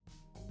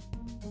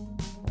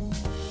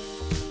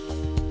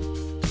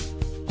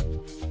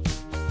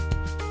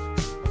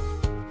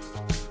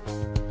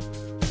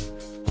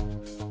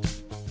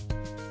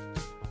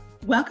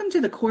Welcome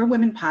to the Core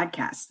Women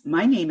Podcast.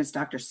 My name is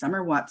Dr.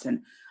 Summer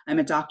Watson. I'm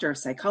a doctor of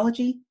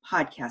psychology,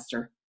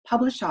 podcaster,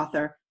 published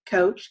author,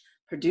 coach,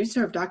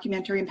 producer of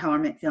documentary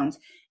empowerment films,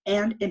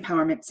 and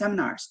empowerment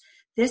seminars.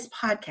 This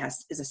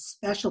podcast is a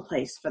special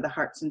place for the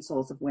hearts and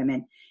souls of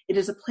women. It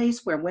is a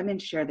place where women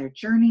share their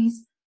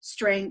journeys,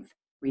 strength,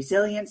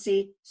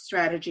 resiliency,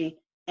 strategy,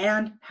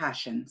 and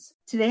passions.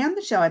 Today on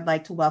the show, I'd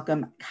like to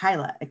welcome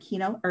Kyla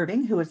Aquino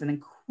Irving, who is an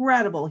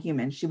incredible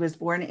human. She was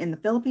born in the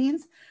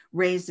Philippines,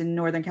 raised in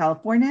Northern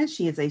California.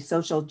 She is a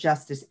social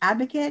justice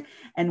advocate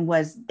and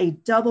was a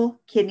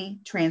double kidney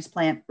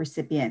transplant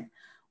recipient.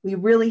 We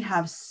really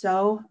have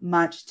so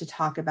much to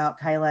talk about,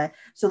 Kyla.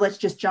 So let's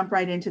just jump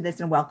right into this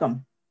and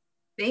welcome.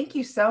 Thank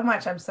you so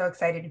much. I'm so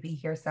excited to be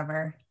here,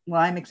 Summer.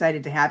 Well, I'm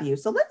excited to have you.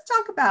 So let's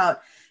talk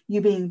about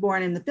you being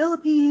born in the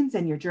Philippines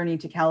and your journey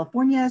to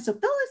California. So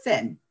fill us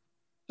in.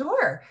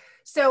 Sure.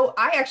 So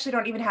I actually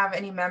don't even have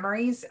any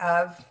memories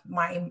of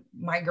my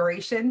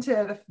migration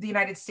to the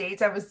United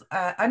States. I was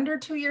under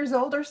 2 years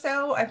old or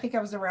so. I think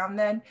I was around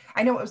then.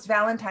 I know it was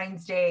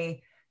Valentine's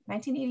Day,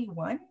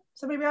 1981.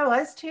 So maybe I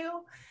was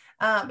too.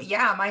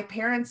 My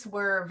parents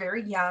were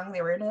very young.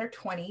 They were in their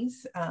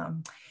 20s.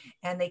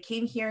 And they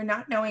came here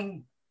not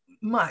knowing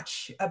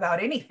much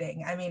about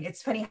anything. I mean,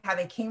 it's funny how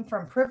they came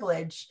from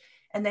privilege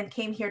and then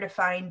came here to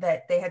find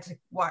that they had to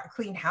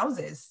clean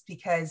houses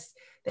because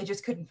they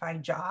just couldn't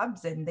find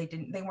jobs and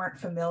they weren't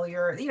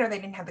familiar, they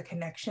didn't have the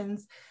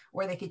connections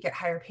where they could get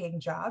higher paying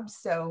jobs.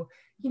 So,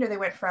 they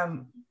went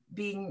from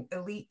being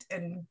elite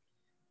and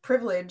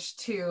privileged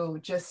to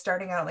just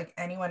starting out like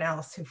anyone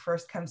else who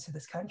first comes to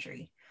this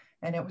country.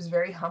 And it was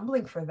very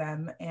humbling for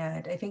them.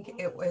 And I think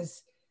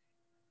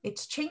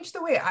it's changed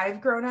the way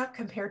I've grown up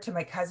compared to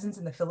my cousins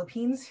in the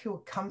Philippines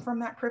who come from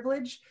that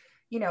privilege,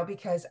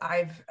 because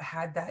I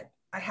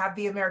have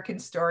the American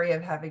story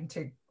of having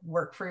to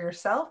work for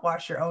yourself,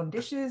 wash your own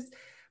dishes,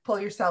 pull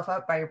yourself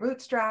up by your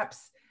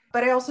bootstraps.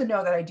 But I also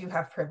know that I do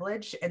have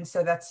privilege. And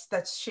so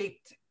that's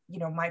shaped,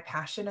 my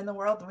passion in the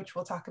world, which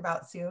we'll talk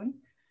about soon,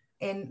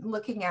 and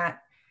looking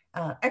at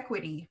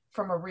equity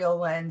from a real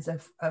lens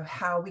of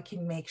how we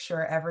can make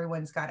sure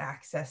everyone's got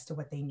access to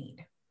what they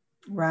need.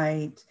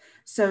 Right.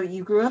 So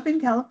you grew up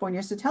in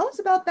California. So tell us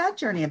about that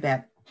journey a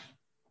bit.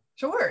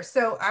 Sure.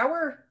 So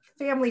our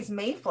family's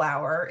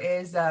Mayflower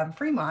is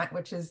Fremont,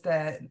 which is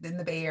in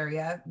the Bay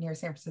Area near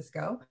San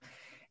Francisco.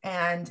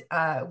 And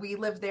we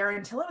lived there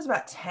until I was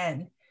about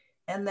 10.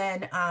 And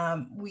then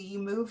we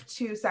moved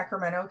to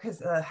Sacramento because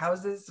the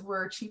houses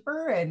were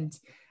cheaper. And,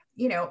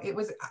 it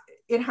was,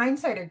 in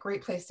hindsight, a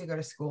great place to go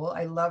to school.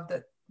 I love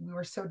that we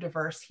were so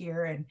diverse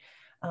here. And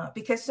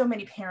because so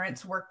many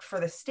parents worked for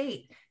the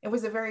state, it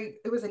was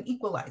an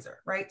equalizer,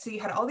 right? So you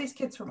had all these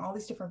kids from all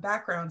these different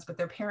backgrounds, but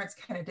their parents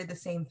kind of did the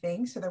same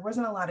thing. So there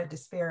wasn't a lot of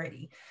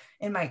disparity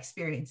in my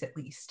experience, at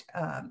least.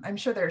 I'm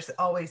sure there's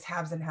always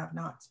haves and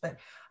have-nots, but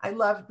I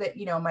loved that,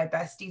 my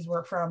besties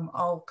were from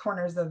all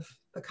corners of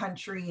the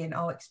country and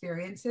all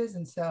experiences.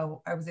 And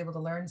so I was able to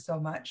learn so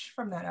much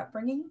from that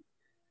upbringing.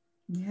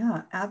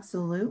 Yeah,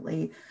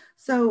 absolutely.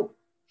 So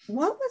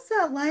what was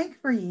that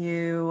like for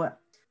you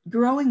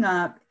growing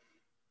up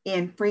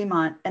in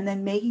Fremont and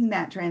then making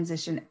that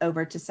transition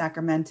over to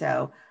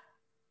Sacramento?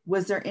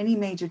 Was there any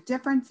major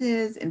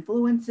differences,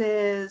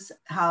 influences,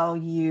 how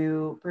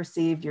you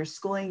perceived your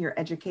schooling, your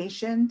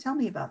education? Tell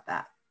me about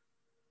that.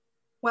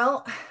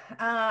 Well,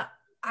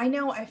 I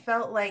know I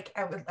felt like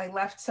I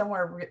left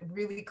somewhere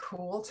really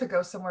cool to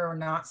go somewhere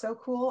not so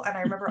cool. And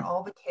I remember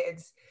all the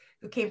kids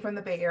who came from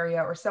the Bay Area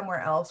or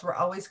somewhere else were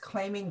always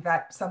claiming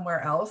that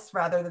somewhere else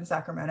rather than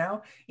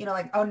Sacramento,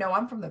 like, oh no,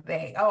 I'm from the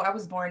Bay. Oh, I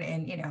was born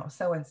in,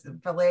 so-and-so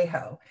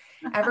Vallejo.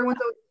 Everyone's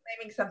always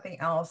claiming something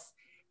else.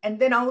 And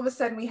then all of a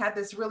sudden we had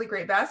this really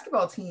great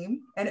basketball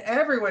team and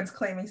everyone's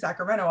claiming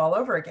Sacramento all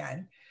over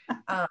again.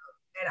 And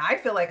I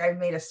feel like I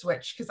made a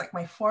switch because like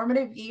my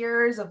formative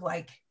years of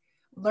like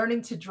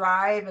learning to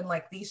drive and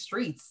like these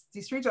streets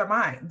are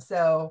mine.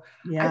 So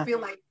yeah. I feel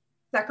like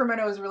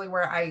Sacramento is really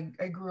where I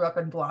grew up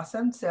and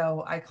blossomed.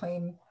 So I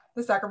claim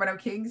the Sacramento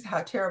Kings, how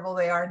terrible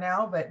they are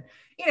now. But,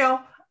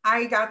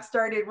 I got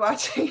started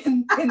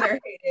watching in their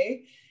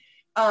heyday.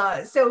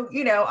 So,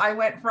 I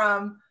went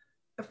from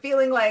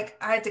feeling like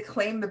I had to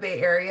claim the Bay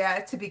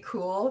Area to be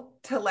cool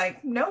to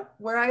like, nope,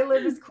 where I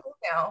live is cool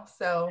now.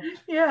 So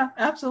yeah,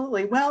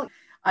 absolutely. Well,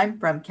 I'm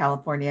from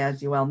California,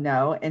 as you well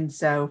know. And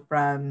so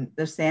from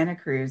the Santa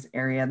Cruz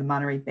area, the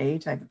Monterey Bay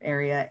type of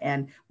area,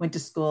 and went to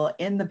school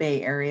in the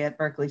Bay Area at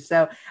Berkeley.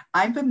 So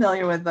I'm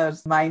familiar with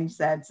those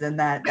mindsets and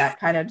that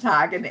kind of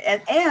talk.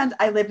 And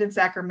I lived in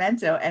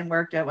Sacramento and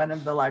worked at one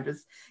of the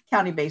largest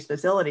county-based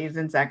facilities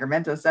in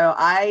Sacramento. So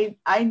I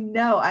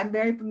know I'm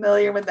very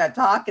familiar with that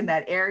talk in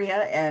that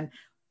area and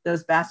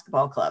those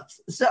basketball clubs.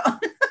 So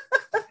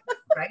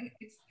right.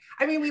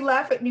 We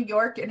laugh at New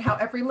York and how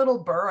every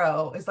little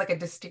borough is like a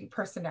distinct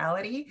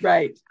personality.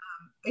 Right.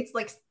 It's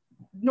like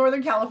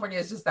Northern California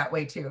is just that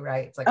way too,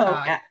 right? It's like,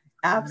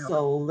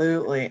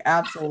 absolutely.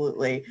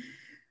 Absolutely.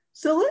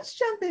 So let's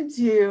jump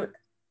into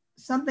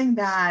something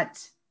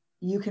that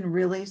you can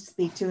really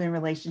speak to in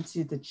relation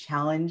to the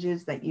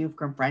challenges that you've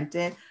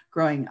confronted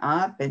growing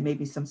up and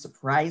maybe some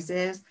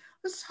surprises.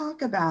 Let's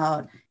talk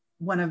about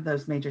one of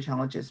those major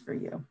challenges for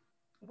you.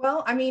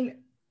 Well, I mean,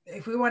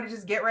 if we want to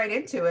just get right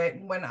into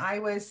it, when I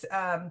was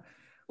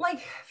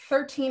like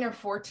 13 or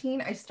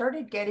 14, I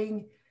started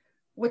getting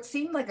what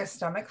seemed like a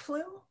stomach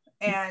flu.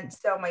 And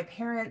so my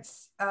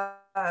parents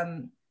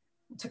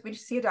took me to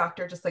see a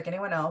doctor just like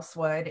anyone else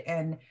would.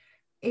 And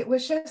it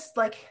was just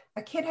like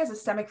a kid has a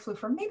stomach flu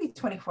for maybe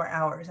 24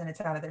 hours and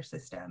it's out of their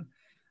system.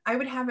 I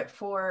would have it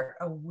for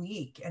a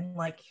week and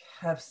like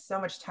have so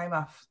much time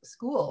off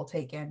school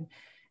taken.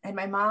 And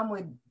my mom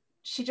would,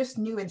 she just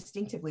knew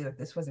instinctively that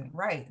this wasn't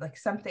right. Like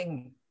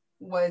something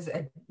was,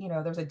 there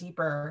was a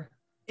deeper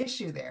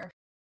issue there.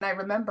 And I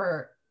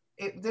remember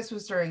this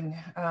was during,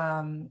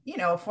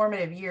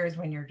 formative years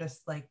when you're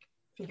just like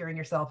figuring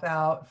yourself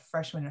out,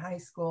 freshman in high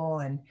school.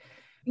 And,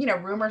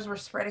 rumors were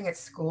spreading at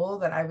school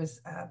that I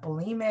was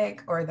bulimic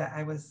or that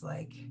I was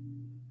like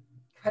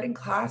cutting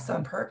class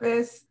on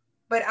purpose,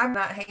 but I'm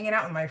not hanging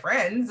out with my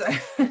friends.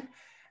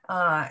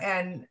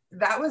 And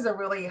that was a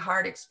really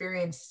hard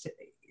experience.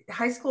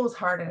 High school is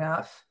hard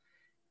enough.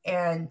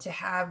 And to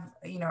have,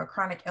 a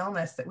chronic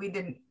illness that we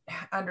didn't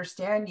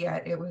understand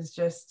yet, it was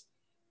just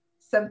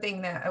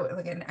something that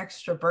like an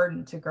extra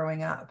burden to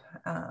growing up.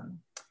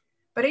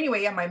 But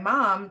anyway, my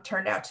mom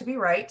turned out to be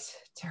right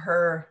to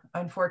her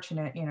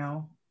unfortunate,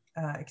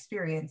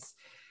 experience.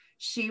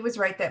 She was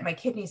right that my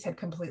kidneys had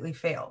completely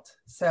failed.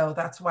 So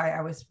that's why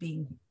I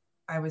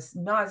was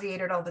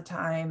nauseated all the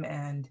time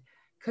and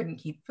couldn't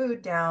keep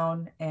food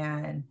down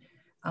and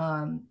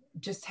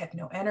just had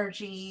no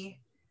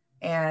energy.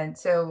 And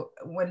so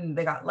when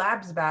they got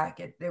labs back,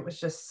 it was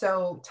just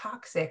so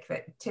toxic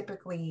that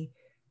typically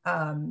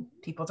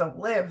people don't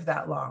live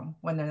that long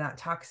when they're not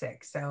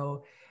toxic.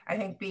 So I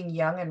think being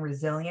young and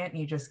resilient,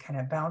 you just kind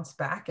of bounce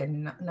back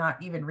and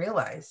not even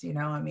realize, then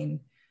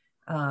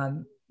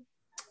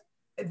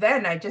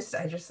I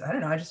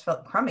don't know, I just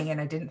felt crummy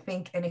and I didn't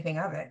think anything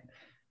of it.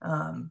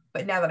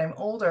 But now that I'm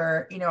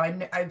older,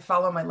 I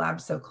follow my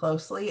labs so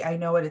closely. I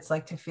know what it's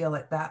like to feel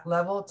at that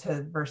level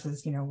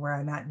versus, where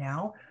I'm at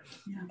now.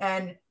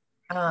 Yeah.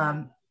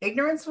 And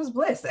ignorance was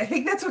bliss. I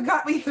think that's what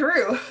got me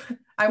through.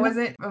 I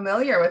wasn't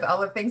familiar with all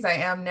the things I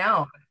am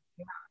now.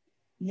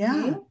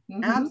 Yeah,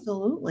 mm-hmm.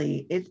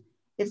 Absolutely.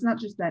 It's not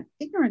just that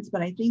ignorance,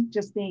 but I think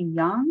just being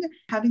young,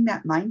 having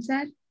that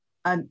mindset,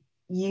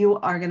 you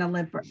are going to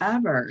live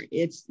forever.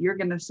 You're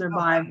going to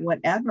survive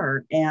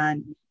whatever.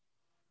 And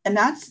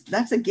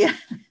that's a gift.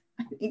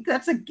 I think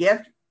that's a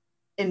gift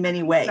in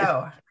many ways.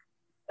 So,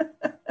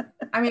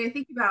 I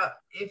think about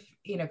if,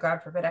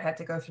 God forbid I had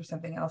to go through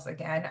something else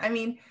again.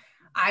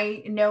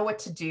 I know what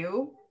to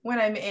do when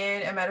I'm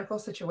in a medical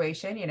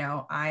situation.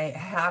 I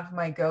have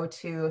my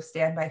go-to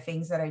standby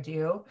things that I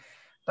do,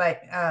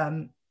 but,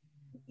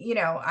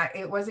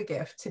 it was a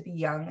gift to be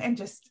young and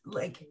just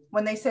like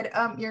when they said,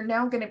 you're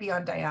now going to be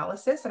on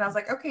dialysis. And I was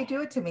like, okay,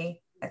 do it to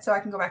me. And so I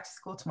can go back to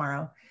school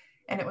tomorrow.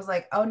 And it was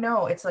like, oh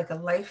no, it's like a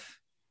life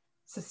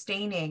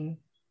sustaining,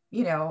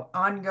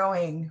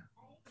 ongoing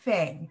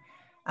thing.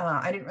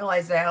 I didn't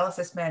realize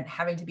dialysis meant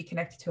having to be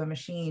connected to a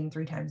machine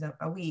 3 times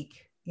a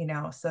week,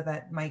 so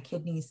that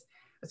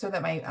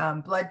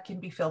my blood can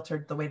be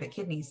filtered the way that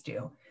kidneys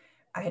do.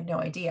 I had no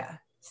idea.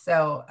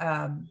 So,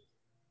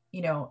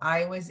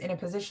 I was in a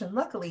position,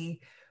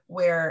 luckily,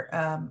 where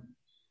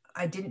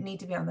I didn't need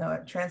to be on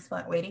the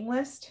transplant waiting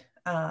list.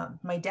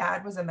 My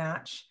dad was a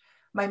match.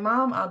 My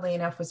mom, oddly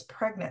enough, was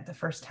pregnant the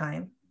first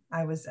time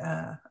I was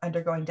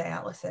undergoing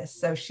dialysis.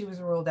 So she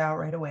was ruled out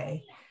right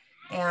away.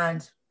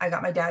 And I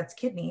got my dad's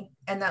kidney,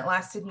 and that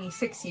lasted me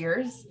 6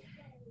 years.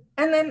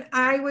 And then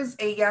I was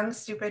a young,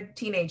 stupid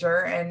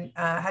teenager and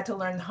had to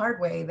learn the hard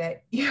way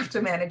that you have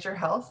to manage your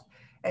health.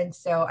 And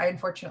so I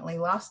unfortunately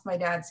lost my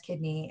dad's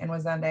kidney and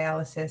was on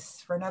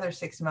dialysis for another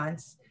 6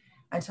 months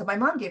until my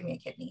mom gave me a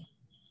kidney.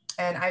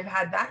 And I've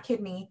had that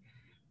kidney.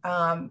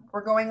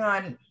 We're going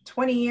on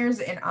 20 years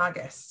in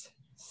August.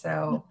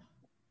 So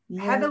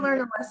I had to learn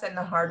a lesson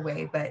the hard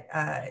way, but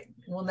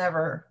we'll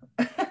never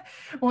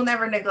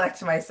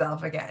neglect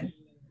myself again.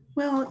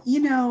 Well,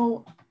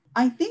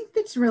 I think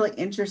that's really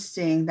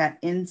interesting, that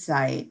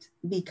insight,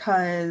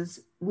 because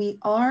we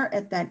are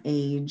at that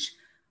age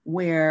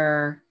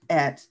where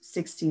at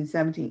 16,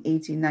 17,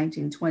 18,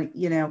 19,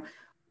 20,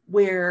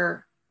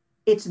 where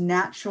it's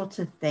natural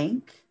to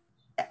think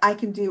I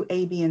can do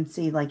A, B, and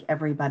C like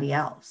everybody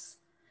else.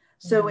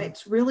 So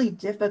it's really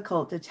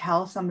difficult to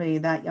tell somebody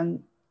that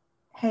young,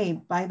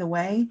 hey, by the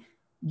way,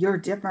 you're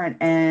different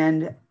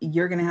and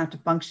you're going to have to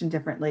function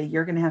differently.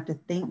 You're going to have to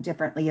think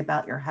differently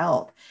about your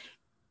health.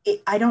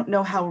 I don't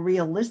know how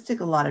realistic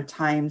a lot of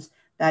times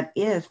that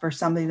is for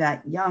somebody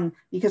that young,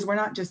 because we're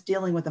not just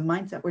dealing with a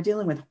mindset, we're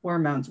dealing with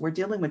hormones, we're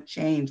dealing with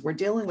change, we're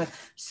dealing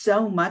with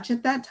so much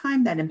at that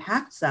time that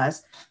impacts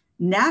us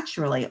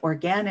naturally,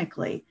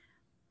 organically.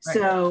 Right.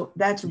 So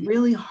that's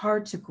really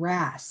hard to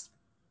grasp.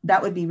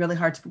 That would be really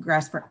hard to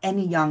grasp for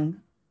any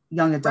young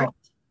adult.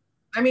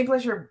 Right.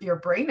 Plus your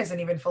brain isn't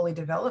even fully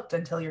developed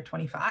until you're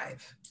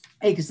 25.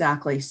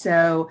 Exactly.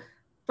 So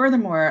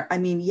furthermore, I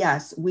mean,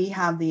 yes, we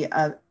have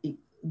the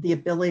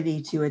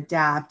ability to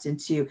adapt and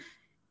to,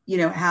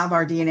 have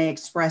our DNA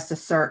express a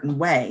certain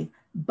way,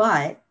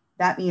 but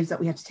that means that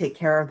we have to take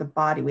care of the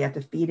body. We have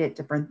to feed it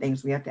different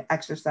things. We have to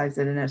exercise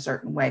it in a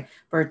certain way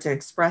for it to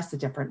express a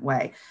different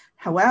way.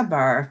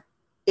 However,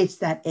 it's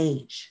that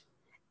age.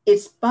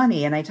 It's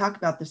funny, and I talk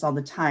about this all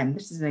the time.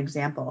 This is an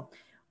example.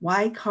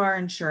 Why car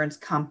insurance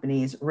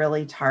companies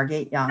really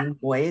target young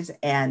boys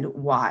and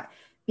why?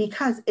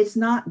 Because it's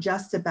not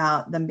just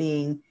about them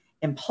being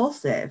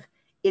impulsive.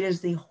 It is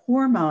the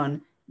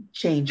hormone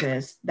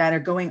changes that are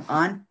going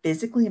on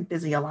physically and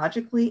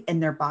physiologically in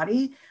their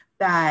body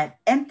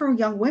and for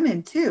young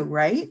women too,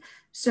 right?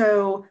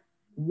 So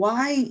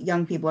why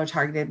young people are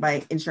targeted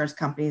by insurance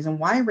companies and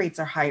why rates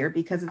are higher,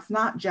 because it's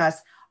not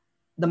just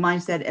the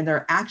mindset and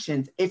their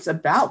actions. It's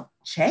about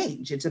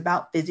change. It's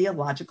about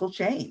physiological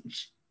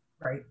change.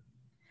 Right.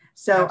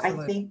 So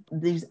Absolutely. I think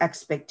these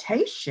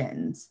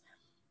expectations,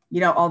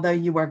 although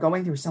you are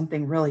going through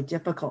something really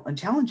difficult and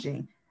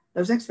challenging,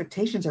 those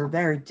expectations are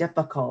very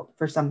difficult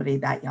for somebody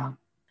that young.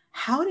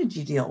 How did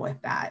you deal with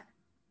that?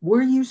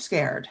 Were you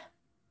scared?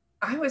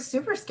 I was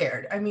super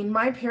scared. I mean,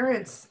 my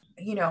parents,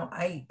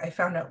 I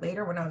found out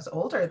later when I was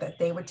older that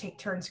they would take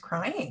turns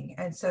crying,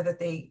 and so that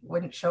they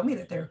wouldn't show me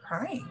that they were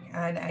crying.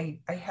 And I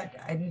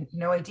had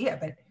no idea,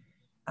 but,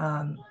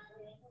 I'm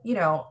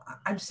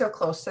so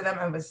close to them.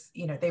 I was,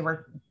 they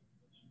were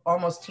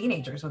almost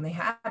teenagers when they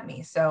had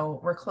me. So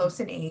we're close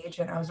in age,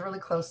 and I was really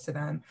close to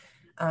them.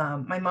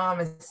 My mom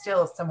is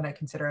still someone I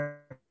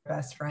consider a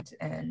best friend.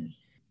 And,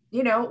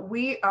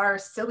 we are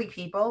silly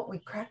people. We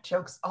crack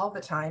jokes all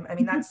the time. I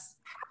mean, that's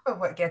half of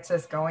what gets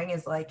us going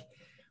is like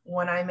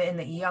when I'm in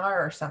the ER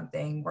or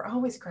something, we're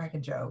always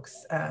cracking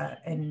jokes.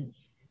 And,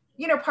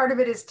 part of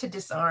it is to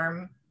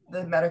disarm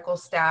the medical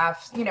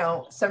staff.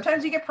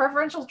 Sometimes you get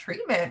preferential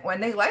treatment when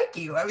they like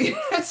you. I mean,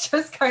 it's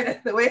just kind of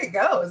the way it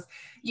goes.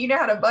 You know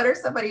how to butter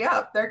somebody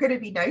up. They're going to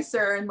be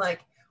nicer. And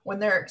like when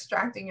they're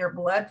extracting your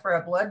blood for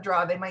a blood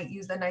draw, they might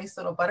use the nice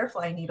little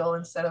butterfly needle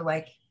instead of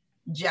like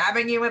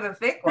jabbing you with a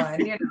thick one,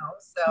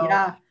 So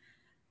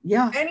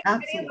Yeah, any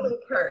absolutely. little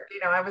perk,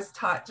 I was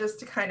taught just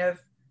to kind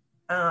of,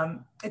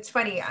 it's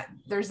funny.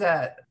 There's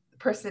a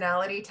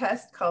personality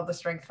test called the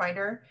Strength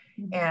Finder,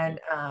 Mm-hmm. and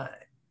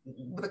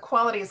the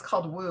quality is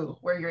called woo,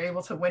 where you're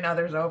able to win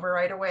others over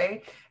right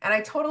away. And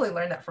I totally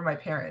learned that from my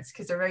parents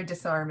because they're very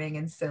disarming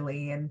and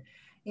silly, and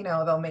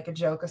they'll make a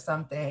joke of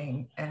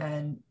something,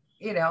 and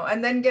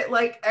and then get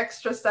like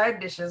extra side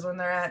dishes when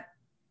they're at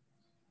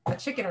a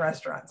chicken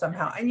restaurant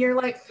somehow, and you're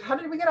like, how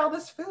did we get all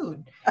this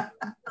food? Like,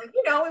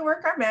 we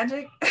work our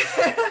magic.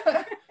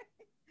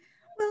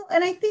 Well,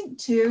 and I think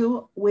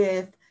too,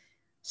 with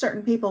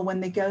certain people,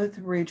 when they go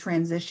through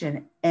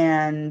transition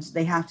and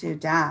they have to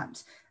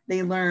adapt,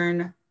 they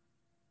learn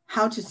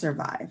how to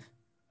survive,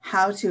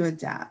 how to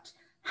adapt,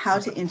 how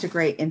to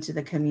integrate into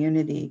the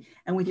community.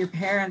 And with your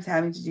parents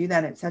having to do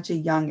that at such a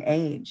young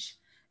age,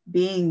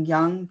 being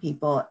young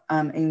people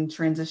and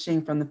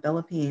transitioning from the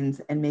Philippines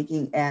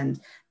and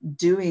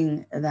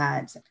doing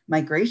that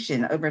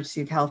migration over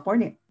to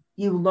California,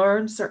 you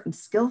learn certain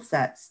skill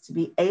sets to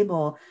be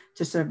able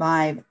to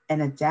survive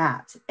and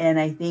adapt. And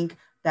I think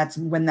that's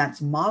when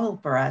that's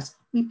modeled for us,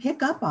 we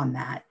pick up on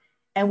that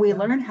and we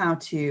learn how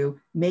to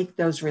make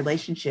those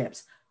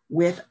relationships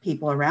with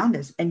people around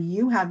us. And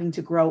you having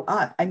to grow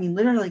up, I mean,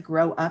 literally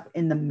grow up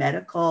in the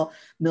medical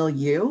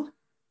milieu,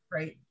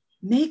 right,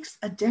 makes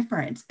a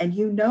difference. And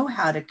you know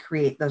how to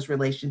create those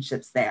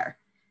relationships there.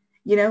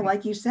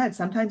 Like you said,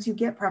 sometimes you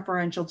get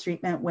preferential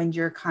treatment when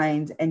you're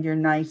kind and you're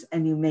nice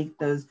and you make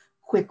those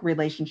quick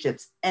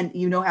relationships, and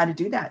you know how to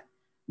do that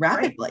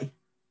rapidly. Right.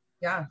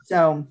 Yeah.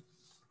 So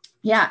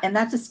yeah, and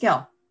that's a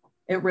skill.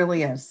 It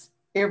really is.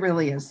 It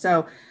really is.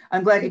 So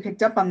I'm glad you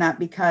picked up on that,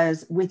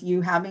 because with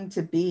you having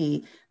to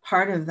be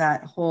part of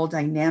that whole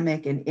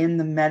dynamic and in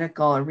the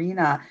medical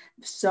arena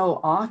so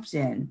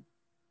often,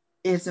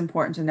 it's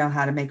important to know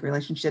how to make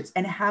relationships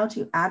and how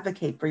to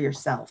advocate for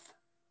yourself.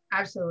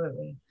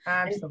 Absolutely.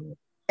 Absolutely.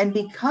 And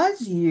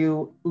because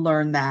you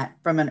learn that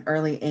from an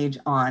early age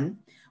on,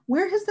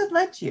 where has that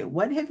led you?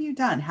 What have you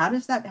done? How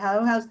has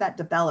that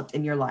developed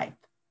in your life?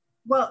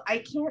 Well, I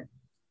can't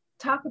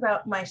talk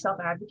about my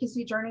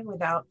self-advocacy journey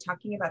without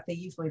talking about the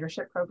youth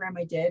leadership program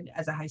I did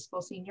as a high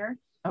school senior.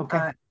 Okay.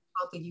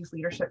 Called the Youth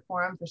Leadership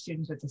Forum for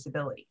Students with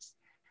Disabilities.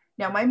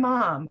 Now, my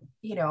mom,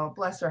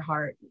 bless her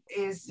heart,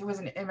 was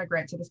an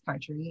immigrant to this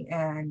country,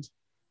 and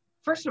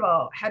first of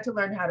all, had to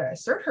learn how to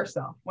assert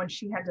herself when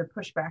she had to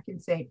push back and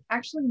say,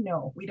 actually,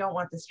 no, we don't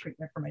want this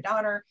treatment for my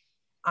daughter.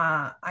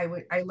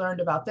 I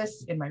learned about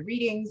this in my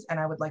readings, and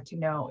I would like to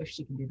know if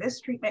she can do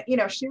this treatment.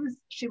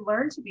 She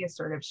learned to be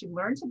assertive. She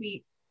learned to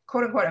be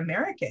quote unquote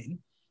American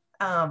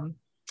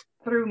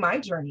through my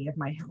journey of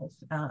my health.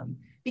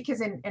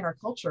 Because in our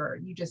culture,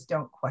 you just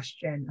don't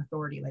question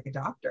authority like a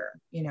doctor.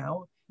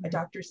 A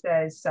doctor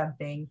says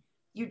something,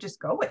 you just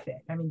go with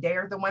it. I mean, they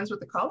are the ones with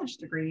the college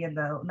degree and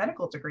the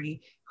medical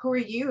degree. Who are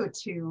you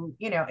to,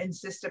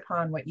 insist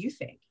upon what you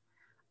think?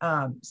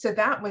 So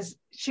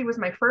she was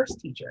my first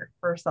teacher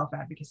for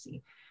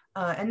self-advocacy.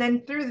 And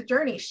then through the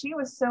journey, she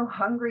was so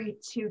hungry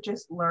to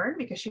just learn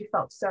because she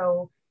felt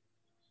so,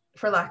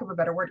 for lack of a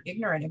better word,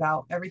 ignorant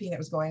about everything that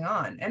was going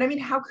on. And I mean,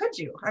 how could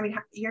you? I mean,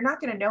 you're not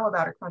going to know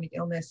about a chronic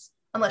illness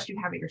unless you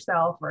have it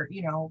yourself, or,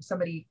 you know,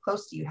 somebody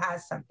close to you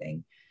has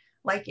something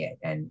like it.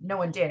 And no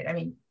one did. I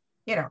mean,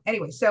 you know,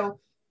 anyway, so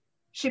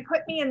she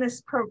put me in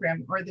this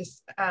program, or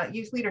this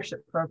youth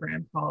leadership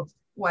program called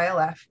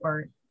YLF,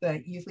 or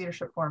the Youth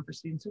Leadership Forum for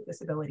Students with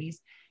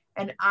Disabilities.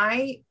 And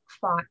I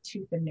fought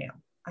tooth and nail.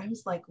 I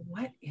was like,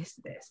 what is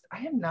this? I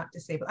am not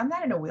disabled. I'm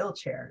not in a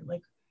wheelchair.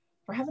 Like,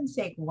 for heaven's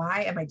sake,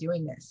 why am I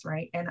doing this?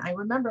 Right. And I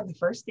remember the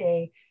first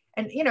day,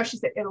 and, you know, she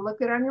said, it'll look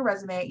good on your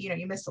resume. You know,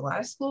 you missed a lot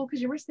of school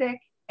because you were sick,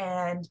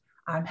 and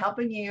I'm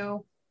helping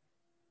you,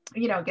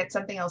 you know, get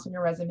something else on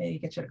your resume to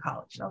get you to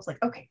college. And I was like,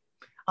 okay,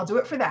 I'll do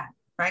it for that.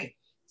 Right.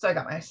 So I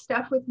got my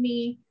stuff with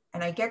me,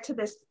 and I get to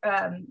this,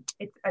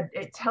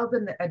 it's held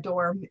in a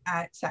dorm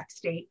at Sac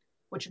State,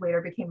 which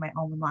later became my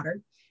alma mater.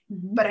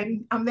 Mm-hmm. But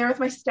I'm there with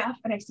my stuff,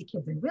 and I see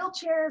kids in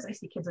wheelchairs. I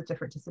see kids with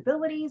different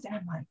disabilities. And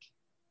I'm like,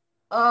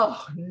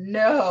 oh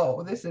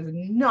no, this is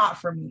not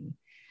for me.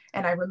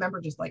 And I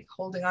remember just like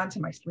holding on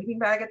to my sleeping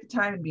bag at the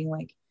time and being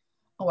like,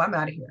 oh, I'm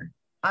out of here.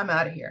 I'm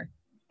out of here.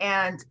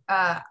 And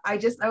I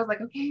was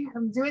like, okay,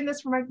 I'm doing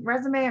this for my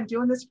resume. I'm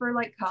doing this for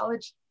like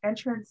college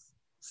entrance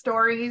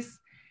stories.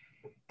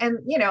 And,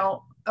 you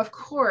know, of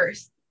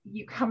course,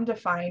 you come to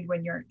find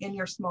when you're in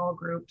your small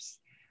groups,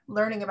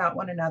 learning about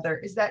one another,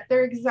 is that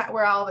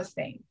we're all the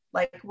same.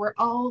 Like, we're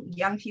all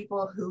young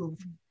people who've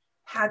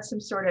had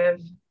some sort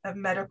of a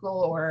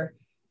medical, or,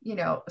 you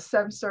know,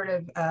 some sort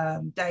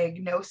of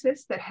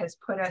diagnosis that has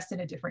put us in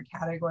a different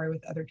category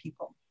with other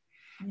people.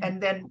 Yeah.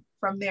 And then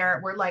from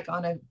there, we're like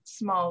on a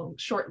small,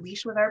 short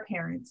leash with our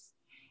parents.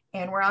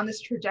 And we're on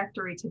this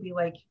trajectory to be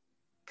like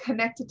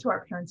connected to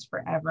our parents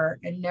forever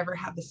and never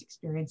have this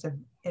experience of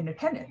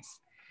independence.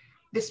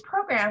 This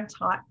program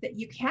taught that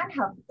you can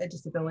have a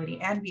disability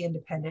and be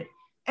independent,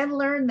 and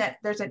learn that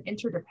there's an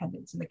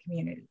interdependence in the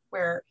community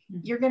where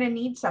you're going to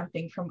need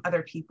something from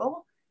other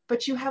people,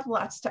 but you have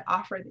lots to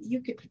offer that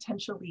you could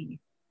potentially,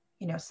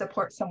 you know,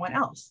 support someone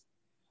else.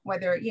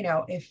 Whether, you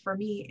know, if for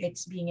me,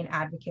 it's being an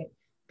advocate,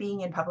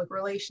 being in public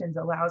relations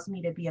allows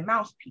me to be a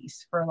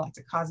mouthpiece for lots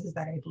of causes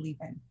that I believe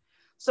in.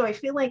 So I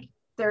feel like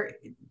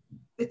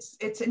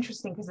it's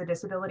interesting because the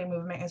disability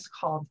movement is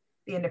called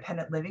the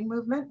independent living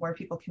movement, where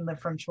people can live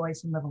from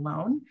choice and live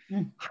alone.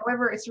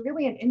 However, it's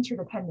really an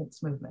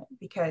interdependence movement,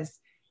 because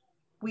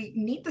we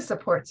need the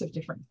supports of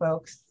different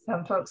folks.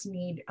 Some folks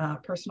need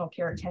personal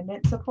care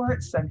attendant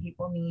support. Some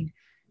people need,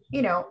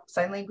 you know,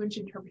 sign language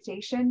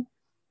interpretation.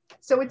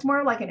 So it's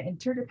more like an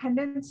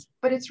interdependence,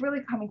 but it's really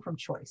coming from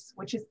choice,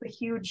 which is the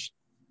huge,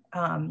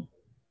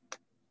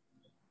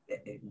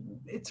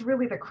 it's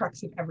really the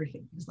crux of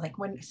everything. It's like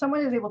when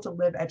someone is able to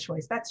live at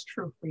choice, that's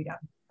true freedom,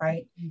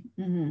 right?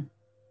 Mm-hmm.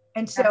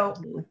 And so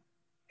absolutely.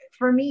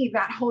 For me,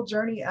 that whole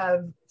journey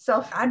of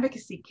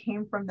self-advocacy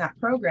came from that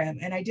program.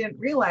 And I didn't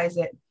realize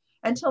it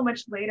until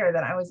much later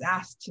that I was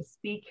asked to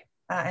speak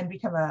and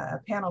become a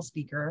panel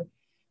speaker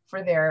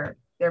for their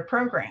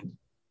program.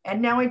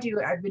 And now I've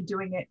been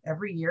doing it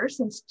every year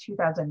since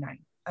 2009.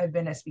 I've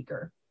been a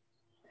speaker.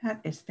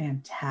 That is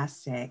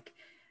fantastic.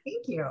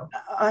 Thank you.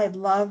 I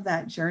love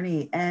that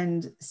journey.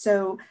 And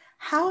so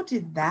how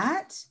did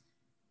that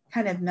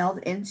kind of meld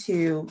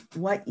into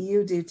what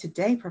you do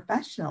today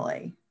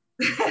professionally?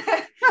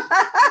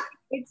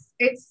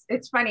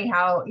 It's funny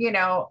how, you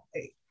know,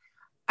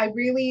 I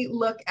really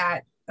look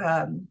at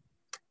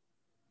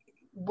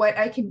what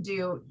I can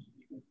do.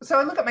 So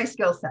I look at my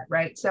skill set,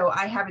 right? So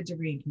I have a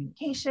degree in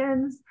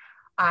communications.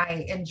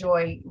 I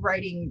enjoy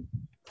writing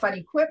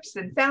funny quips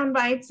and sound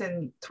bites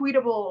and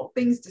tweetable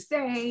things to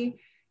say,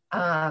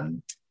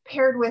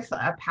 paired with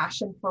a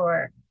passion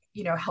for,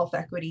 you know, health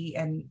equity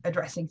and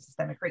addressing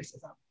systemic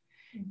racism.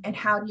 And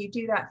how do you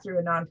do that through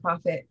a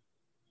nonprofit?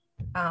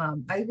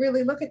 I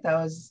really look at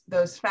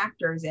those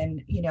factors,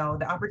 and, you know,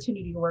 the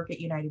opportunity to work at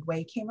United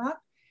Way came up,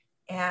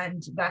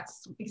 and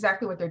that's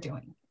exactly what they're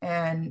doing.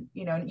 And,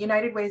 you know,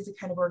 United Way is the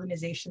kind of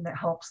organization that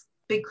helps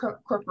big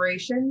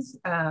corporations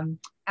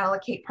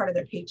allocate part of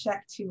their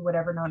paycheck to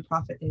whatever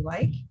nonprofit they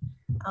like.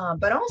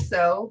 But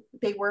also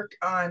they work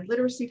on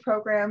literacy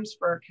programs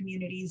for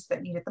communities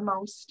that need it the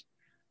most.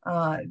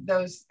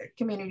 Those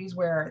communities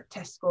where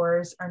test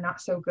scores are not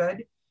so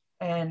good,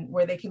 and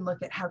where they can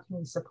look at how can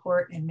we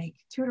support and make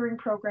tutoring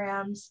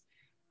programs.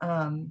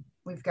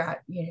 We've got,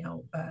 you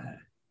know,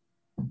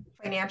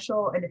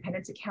 financial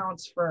independence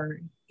accounts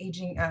for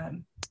aging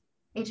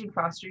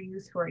foster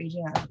youth who are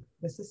aging out of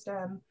the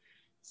system.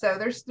 So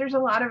there's a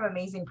lot of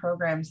amazing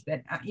programs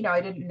that, you know,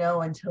 I didn't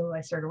know until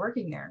I started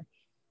working there.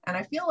 And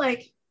I feel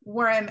like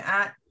where I'm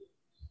at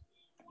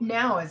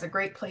now is a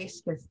great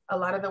place, because a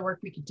lot of the work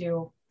we could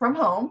do from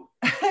home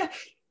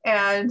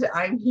and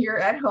I'm here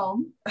at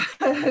home.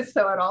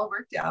 So it all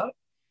worked out.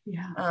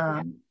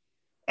 Yeah.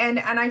 And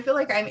I feel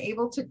like I'm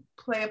able to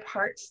play a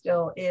part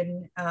still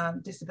in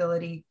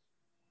disability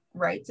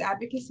rights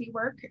advocacy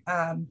work.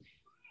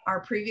 Our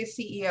previous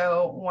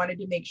CEO wanted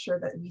to make sure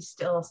that we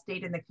still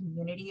stayed in the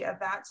community of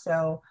that.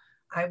 So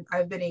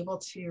I've been able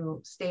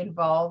to stay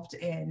involved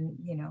in,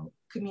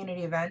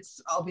 community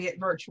events, albeit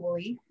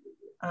virtually,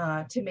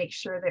 to make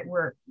sure that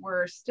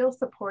we're still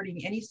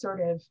supporting any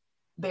sort of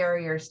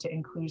barriers to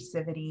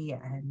inclusivity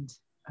and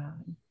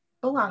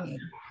belonging,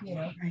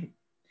 Right.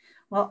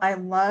 Well, I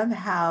love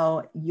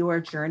how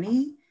your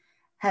journey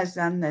has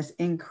done this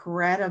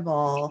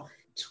incredible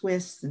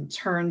twists and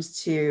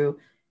turns to,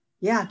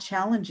 yeah,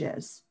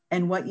 challenges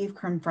and what you've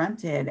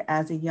confronted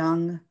as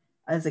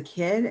a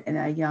kid and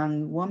a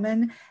young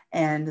woman,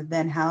 and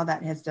then how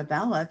that has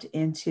developed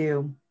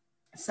into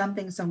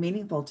something so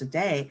meaningful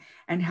today,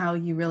 and how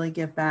you really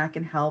give back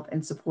and help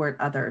and support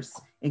others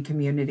in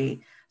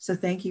community. So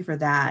thank you for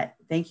that.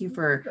 Thank you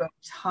for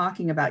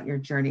talking about your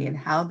journey and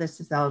how this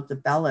has all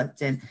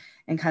developed and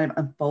kind of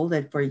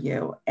unfolded for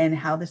you, and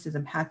how this has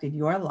impacted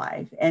your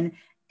life and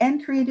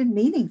created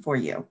meaning for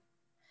you.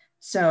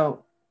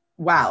 So,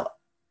 wow.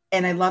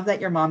 And I love that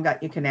your mom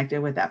got you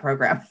connected with that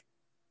program.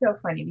 So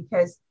funny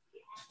because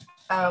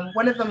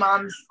one of the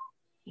moms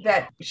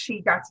that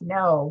she got to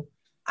know,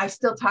 I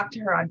still talk to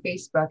her on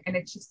Facebook, and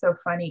it's just so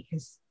funny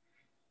because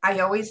I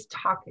always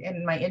talk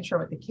in my intro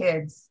with the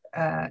kids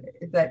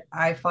that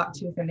I fought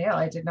tooth and nail.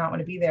 I did not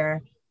want to be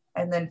there.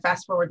 And then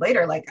fast forward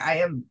later, like I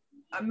am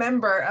a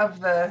member of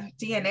the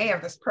DNA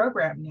of this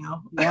program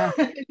now. Yeah,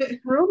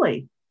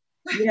 truly.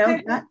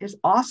 That is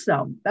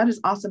awesome. That is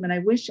awesome. And I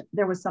wish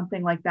there was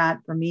something like that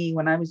for me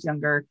when I was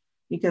younger,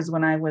 because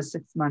when I was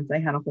 6 months, I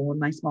had a hole in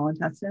my small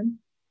intestine.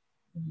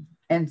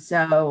 And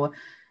so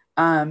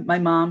my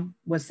mom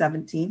was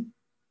 17.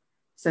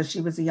 So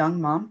she was a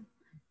young mom,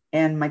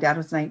 and my dad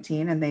was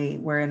 19, and they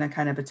were in a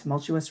kind of a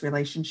tumultuous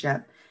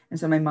relationship. And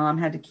so my mom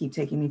had to keep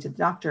taking me to the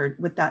doctor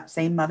with that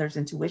same mother's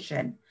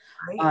intuition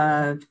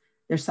of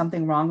there's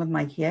something wrong with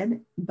my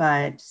kid,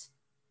 but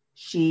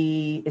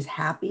she is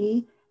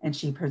happy and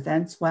she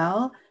presents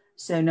well.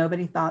 So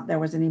nobody thought there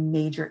was any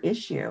major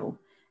issue.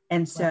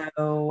 And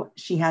so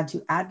she had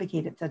to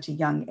advocate at such a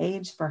young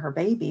age for her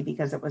baby,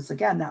 because it was,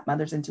 again, that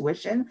mother's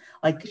intuition.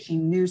 Like she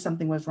knew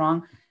something was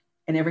wrong.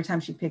 And every time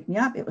she picked me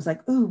up, it was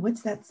like, "Ooh,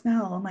 what's that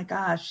smell? Oh my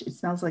gosh, it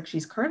smells like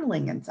she's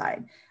curdling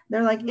inside."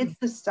 They're like, "It's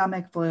the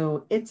stomach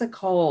flu. It's a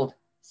cold."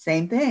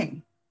 Same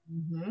thing.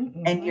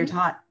 And you're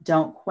taught,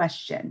 don't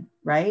question,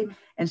 right?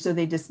 And so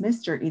they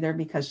dismissed her either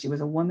because she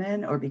was a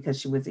woman or because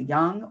she was a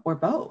young, or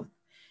both.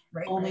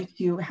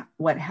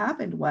 What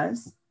happened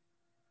was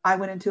I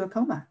went into a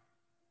coma.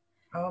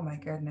 Oh my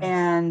goodness.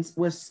 And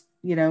was,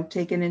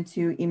 taken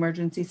into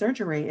emergency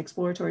surgery,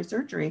 exploratory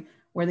surgery,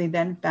 where they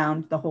then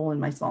found the hole in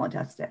my small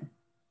intestine.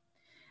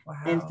 Wow.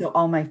 And so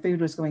all my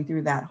food was going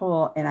through that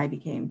hole, and I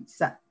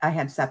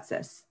had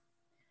sepsis.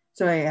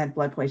 So I had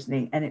blood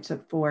poisoning, and it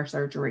took 4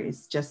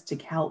 surgeries just to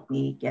help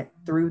me get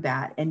through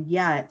that. And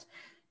yet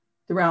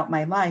throughout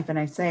my life, and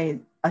I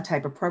say a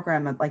type of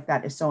program like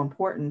that is so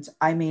important.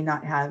 I may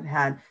not have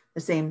had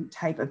the same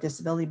type of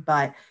disability,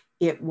 but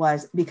it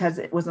was because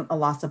it wasn't a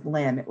loss of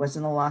limb. It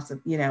wasn't a loss of,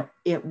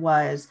 it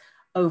was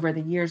over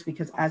the years,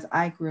 because as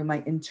I grew,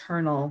 my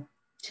internal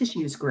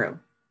tissues grew.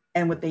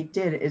 And what they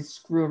did is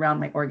grew around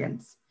my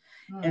organs.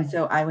 And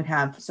so I would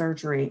have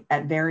surgery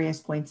at various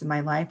points in my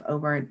life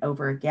over and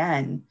over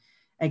again,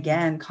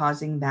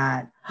 causing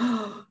that,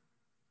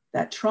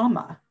 that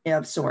trauma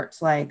of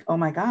sorts, like, oh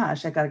my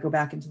gosh, I got to go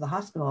back into the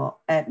hospital.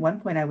 At one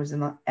point I was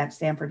at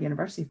Stanford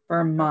University for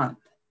a month.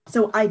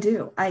 So I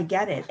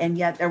get it. And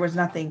yet there was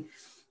nothing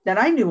that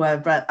I knew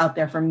of out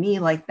there for me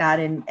like that.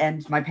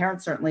 And my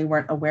parents certainly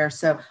weren't aware.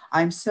 So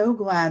I'm so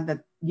glad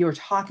that you're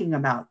talking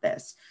about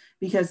this,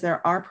 because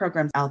there are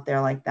programs out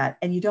there like that.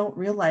 And you don't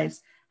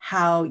realize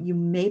how you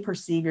may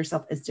perceive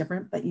yourself as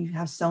different, but you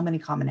have so many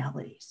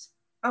commonalities.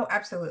 Oh,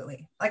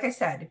 absolutely. Like I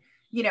said,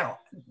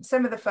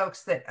 some of the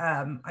folks that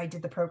I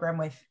did the program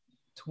with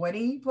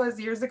 20 plus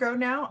years ago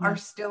now are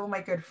still my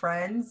good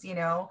friends,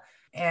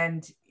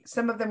 and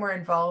some of them were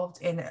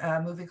involved in a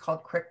movie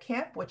called Crip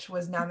Camp, which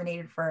was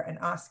nominated for an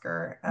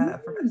Oscar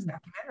for Best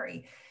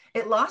Documentary.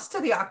 It lost to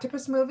the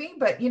Octopus movie,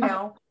 but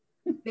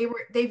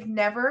they've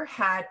never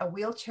had a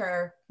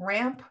wheelchair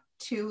ramp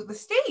to the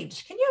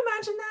stage. Can you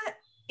imagine that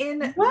in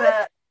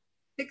the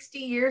 60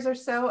 years or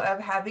so of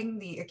having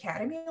the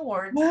Academy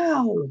Awards?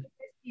 Wow.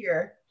 This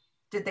year,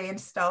 did they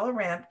install a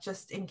ramp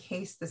just in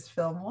case this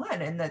film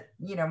won, and that,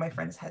 my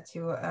friends had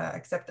to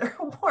accept their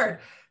award?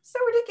 So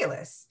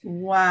ridiculous.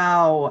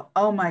 Wow.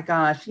 Oh my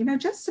gosh.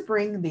 Just to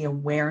bring the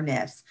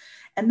awareness,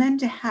 and then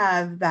to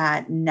have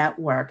that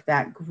network,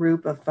 that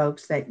group of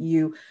folks that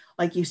you,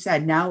 like you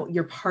said, now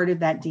you're part of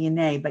that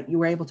DNA, but you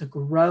were able to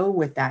grow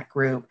with that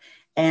group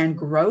and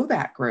grow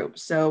that group.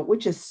 So,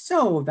 which is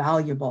so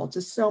valuable to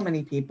so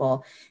many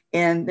people.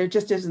 And there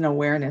just is an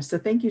awareness. So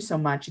thank you so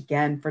much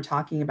again for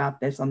talking about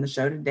this on the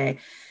show today.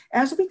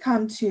 As we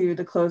come to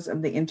the close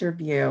of the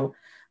interview,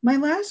 my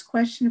last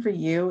question for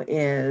you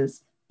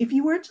is, if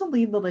you were to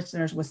leave the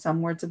listeners with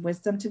some words of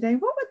wisdom today,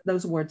 what would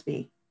those words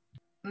be?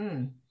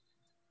 When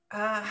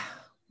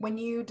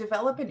you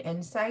develop an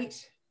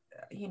insight,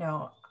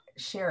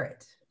 share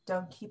it.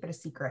 Don't keep it a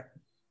secret.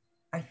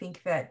 I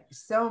think that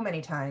so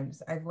many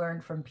times I've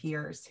learned from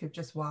peers who've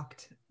just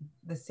walked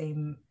the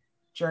same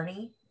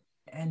journey,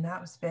 and that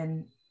has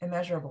been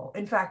immeasurable.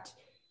 In fact,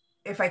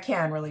 if I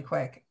can really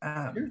quick,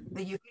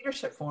 the Youth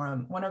Leadership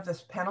Forum, one of the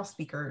panel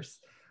speakers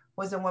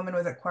was a woman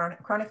with a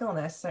chronic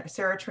illness,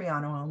 Sarah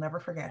Triano, I'll never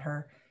forget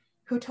her,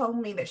 who told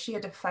me that she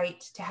had to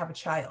fight to have a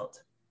child.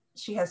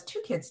 She has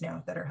 2 kids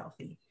now that are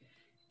healthy.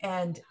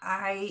 And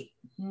I,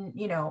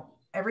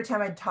 every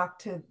time I'd talk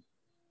to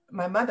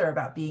my mother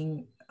about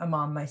being a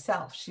mom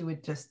myself, she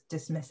would just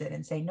dismiss it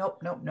and say,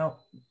 nope,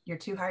 you're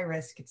too high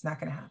risk. It's not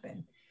going to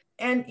happen.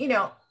 And,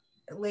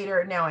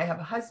 later now I have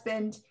a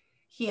husband.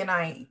 He and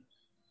I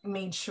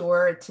made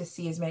sure to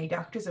see as many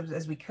doctors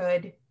as we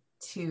could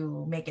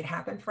to make it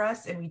happen for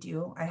us. And we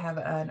do. I have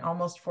an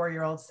almost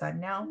 4-year-old son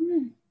now.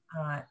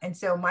 And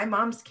so my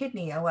mom's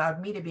kidney allowed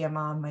me to be a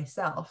mom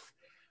myself.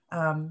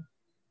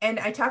 And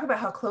I talk about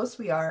how close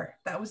we are.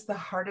 That was the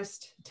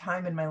hardest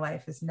time in my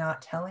life, is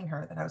not telling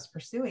her that I was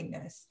pursuing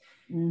this.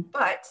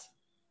 But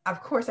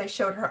of course, I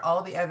showed her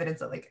all the evidence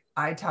that, like,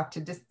 I talked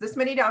to this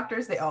many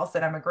doctors. They all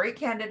said, I'm a great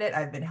candidate.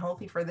 I've been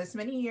healthy for this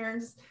many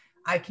years.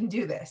 I can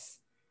do this.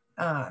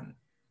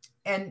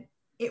 And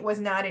it was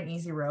not an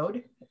easy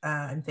road.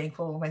 I'm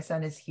thankful my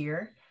son is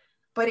here,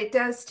 but it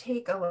does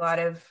take a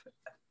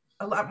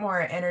lot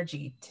more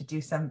energy to do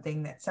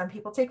something that some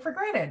people take for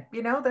granted.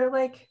 They're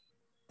like,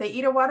 they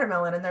eat a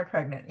watermelon and they're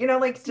pregnant,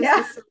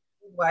 this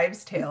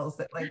wives' tales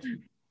that, like,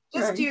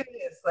 just right. Do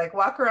this, like,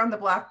 walk around the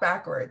block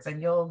backwards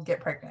and you'll get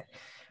pregnant.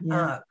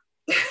 Yeah.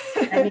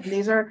 I mean,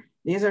 these are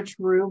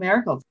true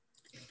miracles.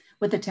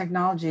 With the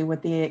technology,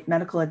 with the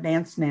medical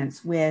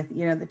advancements, with,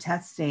 the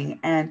testing,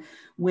 and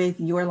with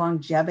your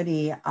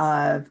longevity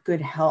of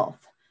good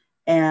health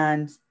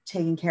and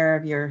taking care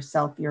of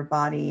yourself, your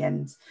body,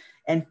 and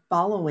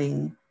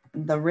following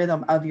the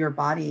rhythm of your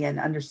body and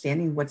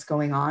understanding what's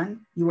going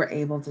on, you were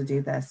able to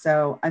do this.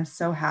 So I'm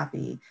so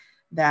happy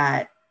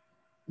that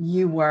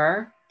you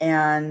were,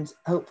 and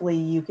hopefully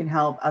you can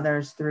help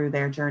others through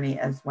their journey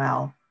as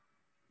well.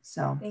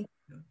 So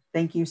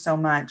thank you so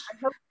much. I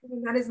hope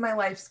that is my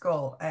life's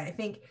goal. I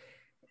think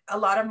a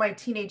lot of my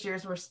teenage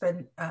years were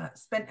spent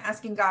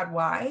asking God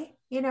why,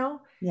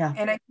 Yeah.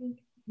 And I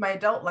think my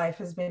adult life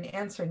has been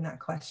answering that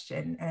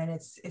question. And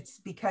it's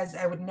because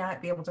I would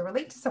not be able to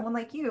relate to someone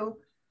like you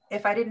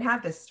if I didn't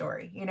have this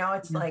story.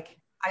 It's like,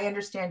 I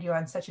understand you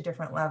on such a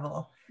different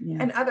level,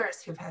 and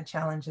others who've had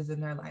challenges in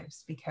their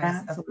lives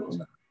because of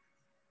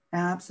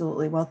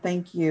Absolutely. Well,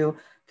 thank you,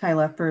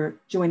 Kyla, for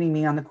joining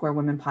me on the Core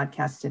Women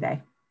podcast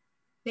today.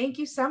 Thank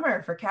you,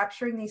 Summer, for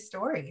capturing these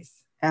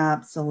stories.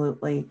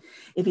 Absolutely.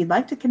 If you'd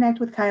like to connect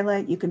with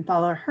Kyla, you can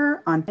follow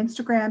her on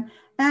Instagram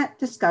at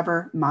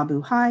Discover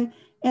Mabu High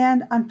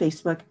and on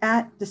Facebook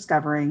at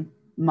Discovering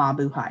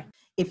Mabu High.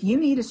 If you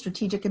need a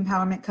strategic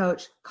empowerment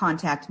coach,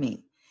 contact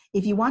me.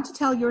 If you want to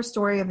tell your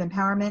story of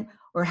empowerment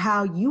or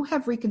how you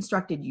have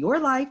reconstructed your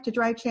life to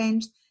drive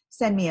change,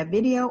 send me a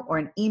video or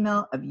an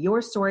email of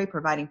your story,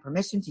 providing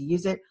permission to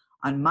use it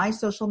on my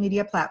social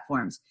media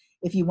platforms.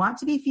 If you want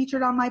to be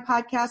featured on my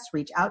podcast,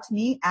 reach out to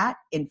me at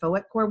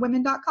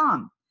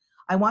info@corewomen.com.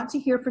 I want to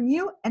hear from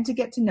you and to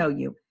get to know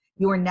you.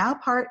 You are now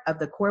part of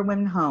the Core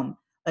Women home.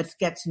 Let's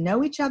get to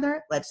know each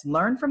other. Let's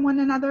learn from one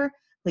another.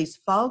 Please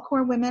follow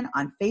Core Women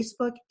on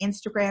Facebook,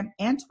 Instagram,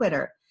 and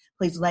Twitter.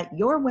 Please let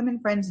your women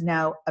friends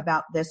know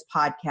about this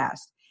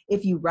podcast.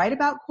 If you write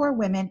about Core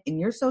Women in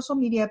your social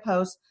media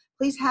posts,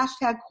 please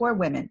hashtag Core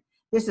Women.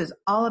 This is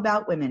all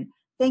about women.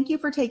 Thank you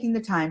for taking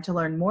the time to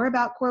learn more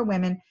about Core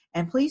Women,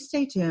 and please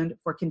stay tuned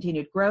for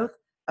continued growth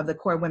of the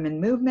Core Women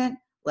movement.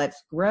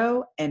 Let's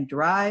grow and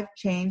drive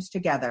change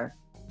together.